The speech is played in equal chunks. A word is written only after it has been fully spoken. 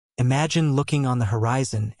Imagine looking on the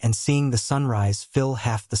horizon and seeing the sunrise fill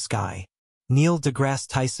half the sky. Neil deGrasse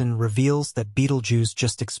Tyson reveals that Betelgeuse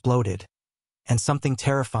just exploded, and something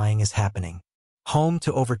terrifying is happening. Home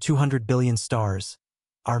to over 200 billion stars,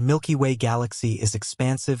 our Milky Way galaxy is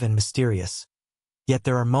expansive and mysterious, yet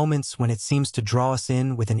there are moments when it seems to draw us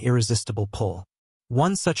in with an irresistible pull.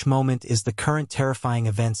 One such moment is the current terrifying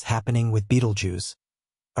events happening with Betelgeuse,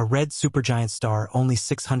 a red supergiant star only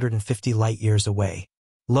 650 light-years away.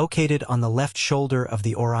 Located on the left shoulder of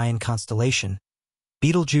the Orion constellation,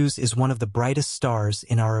 Betelgeuse is one of the brightest stars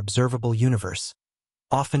in our observable universe,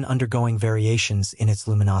 often undergoing variations in its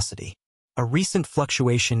luminosity. A recent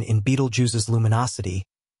fluctuation in Betelgeuse's luminosity,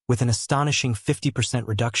 with an astonishing 50%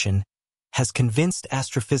 reduction, has convinced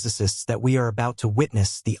astrophysicists that we are about to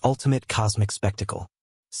witness the ultimate cosmic spectacle.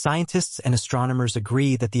 Scientists and astronomers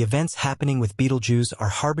agree that the events happening with Betelgeuse are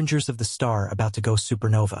harbingers of the star about to go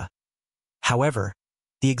supernova. However,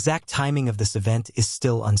 the exact timing of this event is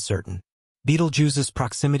still uncertain. Betelgeuse's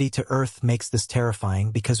proximity to Earth makes this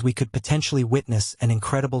terrifying because we could potentially witness an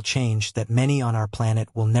incredible change that many on our planet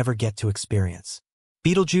will never get to experience.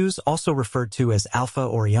 Betelgeuse, also referred to as Alpha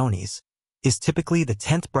Orionis, is typically the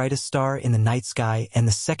 10th brightest star in the night sky and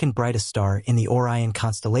the second brightest star in the Orion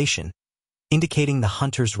constellation, indicating the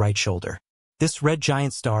hunter's right shoulder. This red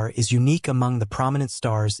giant star is unique among the prominent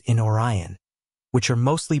stars in Orion, which are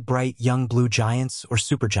mostly bright young blue giants or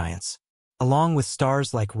supergiants. Along with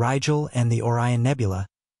stars like Rigel and the Orion Nebula,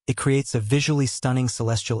 it creates a visually stunning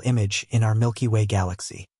celestial image in our Milky Way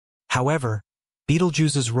galaxy. However,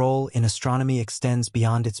 Betelgeuse's role in astronomy extends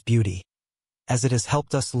beyond its beauty, as it has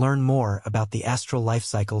helped us learn more about the astral life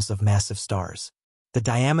cycles of massive stars. The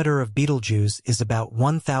diameter of Betelgeuse is about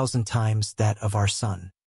 1,000 times that of our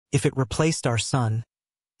Sun. If it replaced our Sun,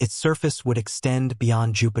 its surface would extend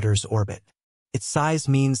beyond Jupiter's orbit. Its size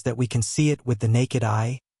means that we can see it with the naked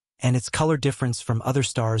eye, and its color difference from other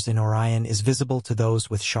stars in Orion is visible to those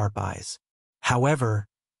with sharp eyes. However,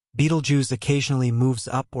 Betelgeuse occasionally moves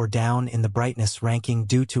up or down in the brightness ranking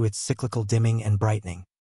due to its cyclical dimming and brightening.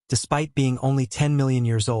 Despite being only 10 million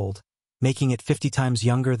years old, making it 50 times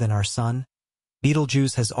younger than our Sun,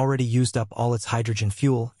 Betelgeuse has already used up all its hydrogen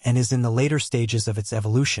fuel and is in the later stages of its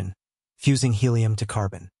evolution, fusing helium to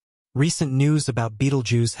carbon. Recent news about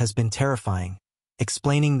Betelgeuse has been terrifying,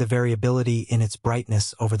 explaining the variability in its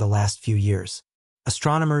brightness over the last few years.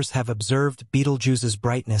 Astronomers have observed Betelgeuse's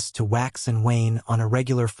brightness to wax and wane on a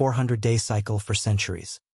regular 400-day cycle for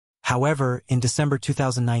centuries. However, in December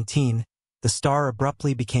 2019, the star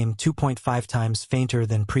abruptly became 2.5 times fainter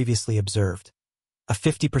than previously observed, a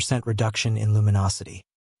 50% reduction in luminosity.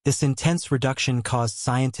 This intense reduction caused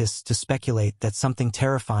scientists to speculate that something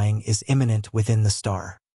terrifying is imminent within the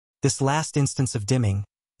star. This last instance of dimming,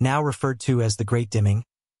 now referred to as the Great Dimming,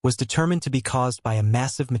 was determined to be caused by a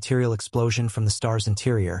massive material explosion from the star's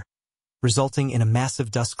interior, resulting in a massive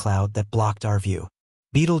dust cloud that blocked our view.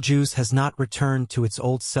 Betelgeuse has not returned to its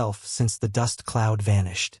old self since the dust cloud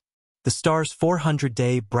vanished. The star's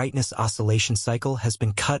 400-day brightness oscillation cycle has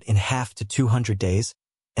been cut in half to 200 days,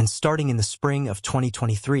 and starting in the spring of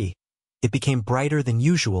 2023, it became brighter than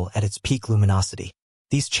usual at its peak luminosity.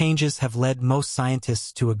 These changes have led most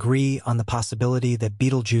scientists to agree on the possibility that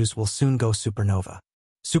Betelgeuse will soon go supernova.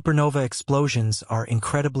 Supernova explosions are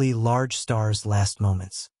incredibly large stars' last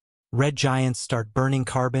moments. Red giants start burning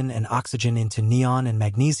carbon and oxygen into neon and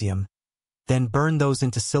magnesium, then burn those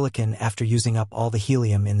into silicon after using up all the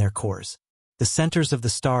helium in their cores. The centers of the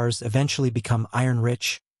stars eventually become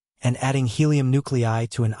iron-rich, and adding helium nuclei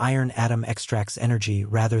to an iron atom extracts energy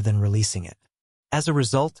rather than releasing it. As a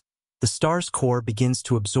result, the star's core begins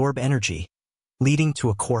to absorb energy, leading to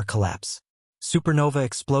a core collapse. Supernova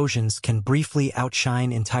explosions can briefly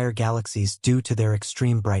outshine entire galaxies due to their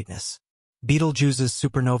extreme brightness. Betelgeuse's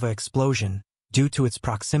supernova explosion, due to its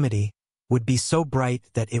proximity, would be so bright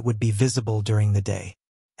that it would be visible during the day.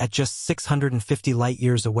 At just 650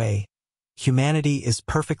 light-years away, humanity is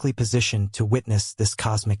perfectly positioned to witness this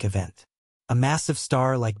cosmic event. A massive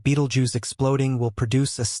star like Betelgeuse exploding will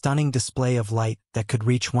produce a stunning display of light that could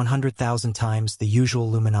reach 100,000 times the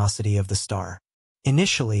usual luminosity of the star.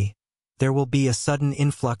 Initially, there will be a sudden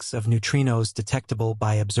influx of neutrinos detectable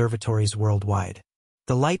by observatories worldwide.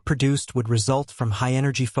 The light produced would result from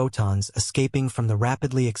high-energy photons escaping from the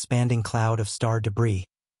rapidly expanding cloud of star debris,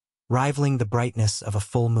 rivaling the brightness of a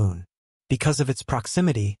full moon. Because of its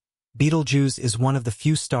proximity, Betelgeuse is one of the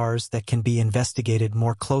few stars that can be investigated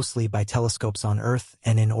more closely by telescopes on Earth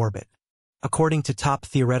and in orbit. According to top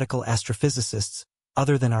theoretical astrophysicists,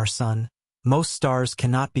 other than our Sun, most stars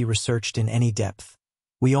cannot be researched in any depth.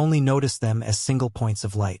 We only notice them as single points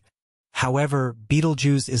of light. However,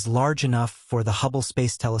 Betelgeuse is large enough for the Hubble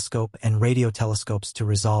Space Telescope and radio telescopes to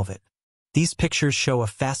resolve it. These pictures show a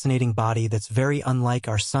fascinating body that's very unlike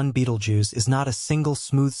our Sun. Betelgeuse is not a single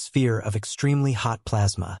smooth sphere of extremely hot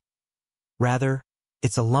plasma. Rather,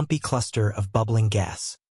 it's a lumpy cluster of bubbling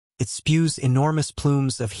gas. It spews enormous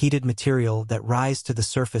plumes of heated material that rise to the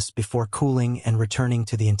surface before cooling and returning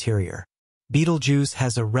to the interior. Betelgeuse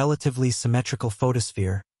has a relatively symmetrical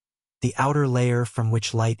photosphere, the outer layer from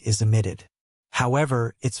which light is emitted.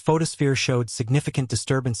 However, its photosphere showed significant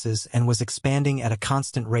disturbances and was expanding at a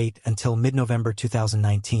constant rate until mid-November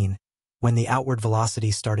 2019, when the outward velocity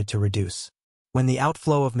started to reduce. When the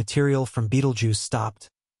outflow of material from Betelgeuse stopped,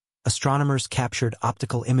 astronomers captured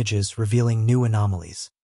optical images revealing new anomalies.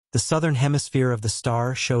 The southern hemisphere of the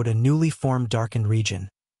star showed a newly formed darkened region,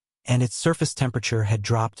 and its surface temperature had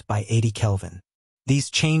dropped by 80 Kelvin.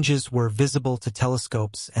 These changes were visible to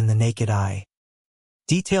telescopes and the naked eye.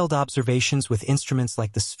 Detailed observations with instruments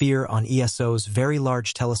like the Sphere on ESO's Very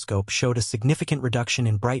Large Telescope showed a significant reduction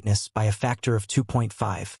in brightness by a factor of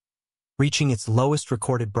 2.5, reaching its lowest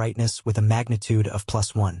recorded brightness with a magnitude of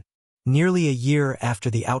 +1. Nearly a year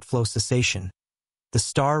after the outflow cessation, the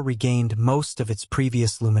star regained most of its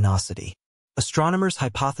previous luminosity. Astronomers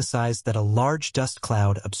hypothesized that a large dust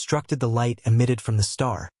cloud obstructed the light emitted from the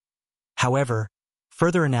star. However,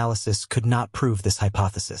 further analysis could not prove this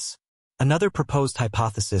hypothesis. Another proposed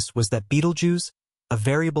hypothesis was that Betelgeuse, a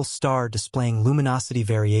variable star displaying luminosity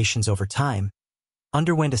variations over time,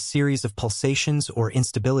 underwent a series of pulsations or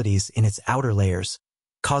instabilities in its outer layers,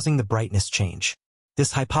 causing the brightness change.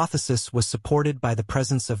 This hypothesis was supported by the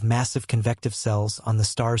presence of massive convective cells on the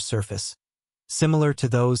star's surface, similar to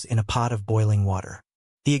those in a pot of boiling water.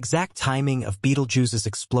 The exact timing of Betelgeuse's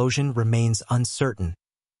explosion remains uncertain,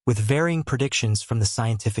 with varying predictions from the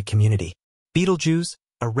scientific community. Betelgeuse,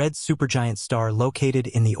 a red supergiant star located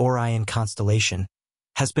in the Orion constellation,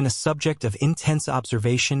 has been a subject of intense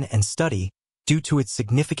observation and study due to its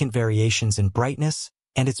significant variations in brightness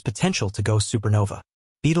and its potential to go supernova.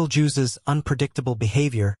 Betelgeuse's unpredictable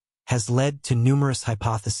behavior has led to numerous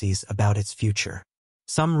hypotheses about its future.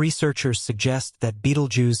 Some researchers suggest that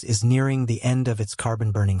Betelgeuse is nearing the end of its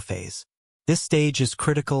carbon-burning phase. This stage is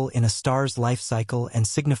critical in a star's life cycle and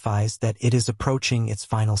signifies that it is approaching its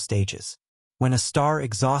final stages. When a star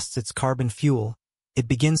exhausts its carbon fuel, it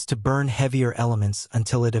begins to burn heavier elements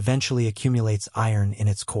until it eventually accumulates iron in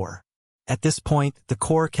its core. At this point, the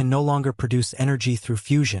core can no longer produce energy through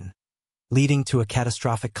fusion, leading to a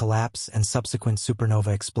catastrophic collapse and subsequent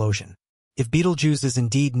supernova explosion. If Betelgeuse is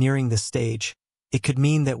indeed nearing this stage, it could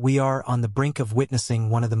mean that we are on the brink of witnessing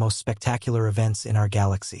one of the most spectacular events in our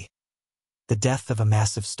galaxy: the death of a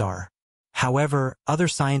massive star. However, other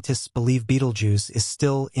scientists believe Betelgeuse is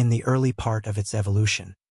still in the early part of its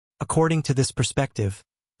evolution. According to this perspective,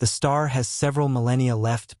 the star has several millennia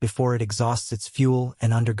left before it exhausts its fuel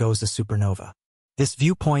and undergoes a supernova. This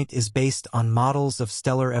viewpoint is based on models of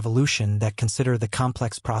stellar evolution that consider the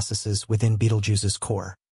complex processes within Betelgeuse's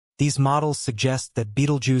core. These models suggest that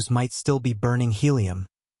Betelgeuse might still be burning helium,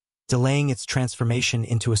 delaying its transformation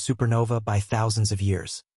into a supernova by thousands of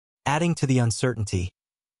years. Adding to the uncertainty,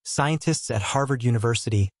 scientists at Harvard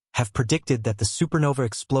University have predicted that the supernova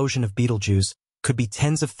explosion of Betelgeuse could be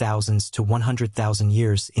tens of thousands to 100,000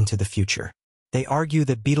 years into the future. They argue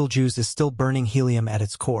that Betelgeuse is still burning helium at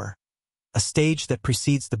its core, a stage that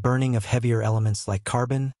precedes the burning of heavier elements like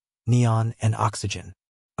carbon, neon, and oxygen.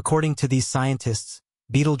 According to these scientists,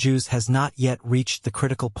 Betelgeuse has not yet reached the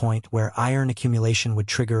critical point where iron accumulation would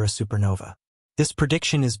trigger a supernova. This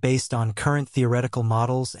prediction is based on current theoretical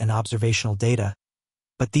models and observational data,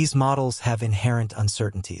 but these models have inherent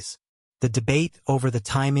uncertainties. The debate over the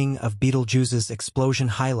timing of Betelgeuse's explosion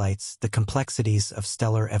highlights the complexities of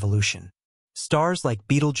stellar evolution. Stars like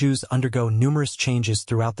Betelgeuse undergo numerous changes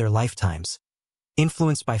throughout their lifetimes,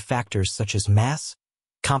 influenced by factors such as mass,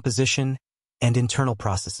 composition, and internal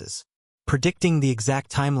processes. Predicting the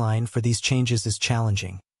exact timeline for these changes is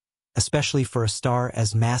challenging, especially for a star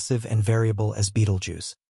as massive and variable as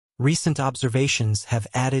Betelgeuse. Recent observations have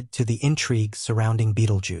added to the intrigue surrounding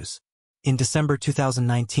Betelgeuse. In December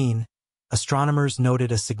 2019, astronomers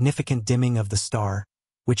noted a significant dimming of the star,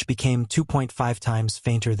 which became 2.5 times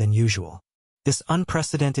fainter than usual. This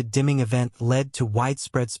unprecedented dimming event led to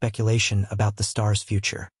widespread speculation about the star's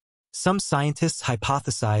future. Some scientists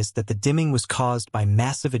hypothesized that the dimming was caused by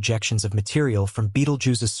massive ejections of material from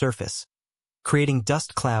Betelgeuse's surface, creating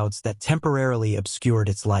dust clouds that temporarily obscured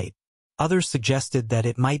its light. Others suggested that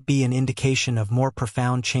it might be an indication of more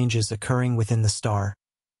profound changes occurring within the star,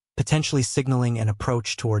 potentially signaling an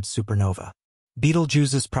approach towards supernova.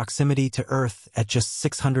 Betelgeuse's proximity to Earth at just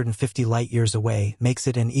 650 light-years away makes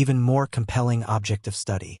it an even more compelling object of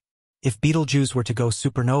study. If Betelgeuse were to go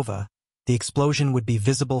supernova, the explosion would be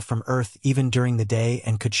visible from Earth even during the day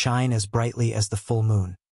and could shine as brightly as the full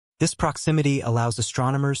moon. This proximity allows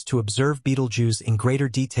astronomers to observe Betelgeuse in greater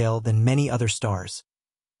detail than many other stars,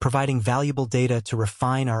 providing valuable data to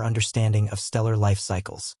refine our understanding of stellar life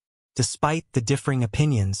cycles. Despite the differing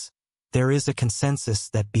opinions, there is a consensus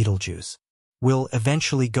that Betelgeuse will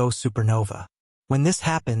eventually go supernova. When this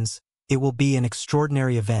happens, it will be an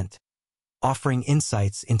extraordinary event, offering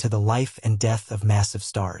insights into the life and death of massive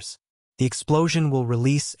stars. The explosion will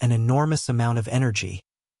release an enormous amount of energy,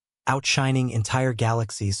 outshining entire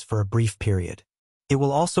galaxies for a brief period. It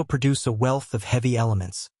will also produce a wealth of heavy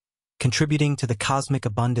elements, contributing to the cosmic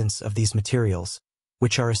abundance of these materials,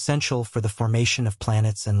 which are essential for the formation of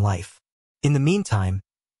planets and life. In the meantime,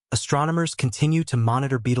 astronomers continue to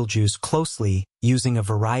monitor Betelgeuse closely using a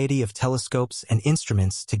variety of telescopes and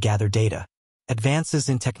instruments to gather data. Advances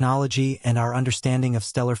in technology and our understanding of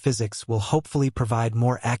stellar physics will hopefully provide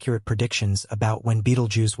more accurate predictions about when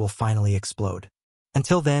Betelgeuse will finally explode.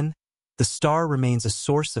 Until then, the star remains a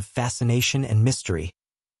source of fascination and mystery,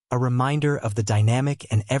 a reminder of the dynamic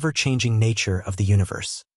and ever-changing nature of the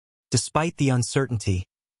universe. Despite the uncertainty,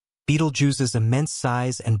 Betelgeuse's immense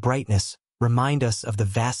size and brightness remind us of the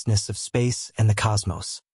vastness of space and the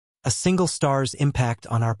cosmos. A single star's impact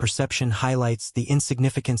on our perception highlights the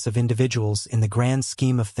insignificance of individuals in the grand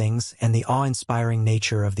scheme of things and the awe-inspiring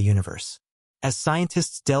nature of the universe. As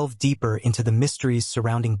scientists delve deeper into the mysteries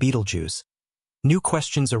surrounding Betelgeuse, new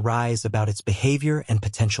questions arise about its behavior and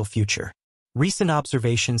potential future. Recent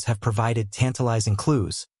observations have provided tantalizing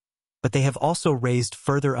clues, but they have also raised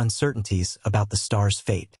further uncertainties about the star's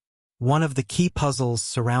fate. One of the key puzzles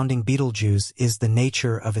surrounding Betelgeuse is the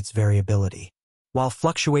nature of its variability. While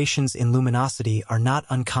fluctuations in luminosity are not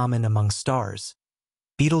uncommon among stars,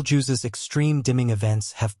 Betelgeuse's extreme dimming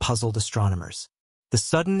events have puzzled astronomers. The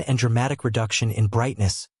sudden and dramatic reduction in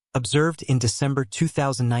brightness observed in December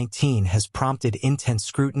 2019 has prompted intense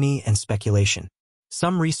scrutiny and speculation.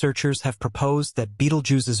 Some researchers have proposed that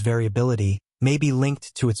Betelgeuse's variability may be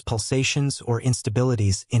linked to its pulsations or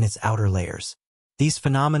instabilities in its outer layers. These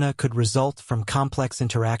phenomena could result from complex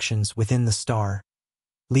interactions within the star,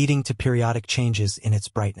 leading to periodic changes in its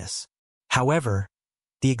brightness. However,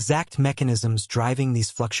 the exact mechanisms driving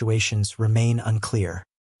these fluctuations remain unclear.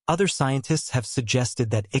 Other scientists have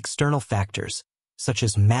suggested that external factors, such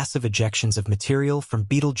as massive ejections of material from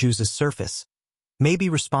Betelgeuse's surface, may be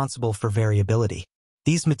responsible for variability.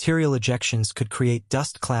 These material ejections could create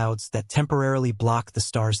dust clouds that temporarily block the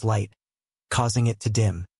star's light, causing it to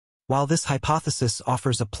dim. While this hypothesis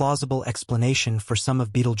offers a plausible explanation for some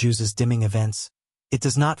of Betelgeuse's dimming events, it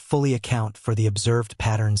does not fully account for the observed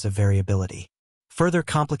patterns of variability. Further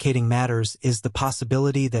complicating matters is the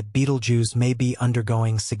possibility that Betelgeuse may be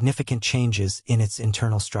undergoing significant changes in its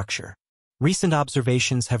internal structure. Recent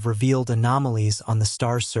observations have revealed anomalies on the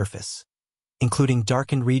star's surface, including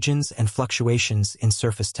darkened regions and fluctuations in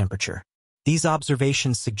surface temperature. These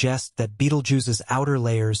observations suggest that Betelgeuse's outer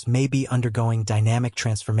layers may be undergoing dynamic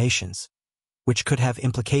transformations, which could have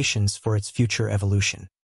implications for its future evolution.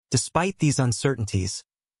 Despite these uncertainties,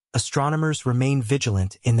 astronomers remain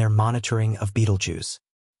vigilant in their monitoring of Betelgeuse.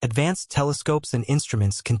 Advanced telescopes and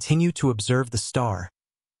instruments continue to observe the star,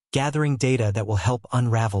 gathering data that will help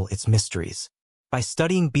unravel its mysteries. By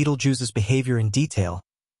studying Betelgeuse's behavior in detail,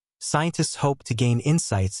 scientists hope to gain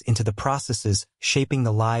insights into the processes shaping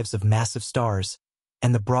the lives of massive stars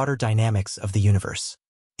and the broader dynamics of the universe.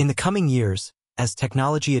 In the coming years, as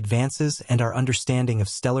technology advances and our understanding of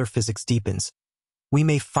stellar physics deepens, we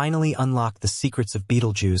may finally unlock the secrets of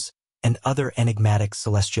Betelgeuse and other enigmatic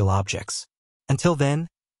celestial objects. Until then,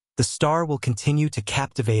 the star will continue to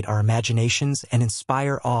captivate our imaginations and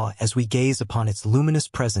inspire awe as we gaze upon its luminous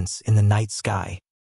presence in the night sky.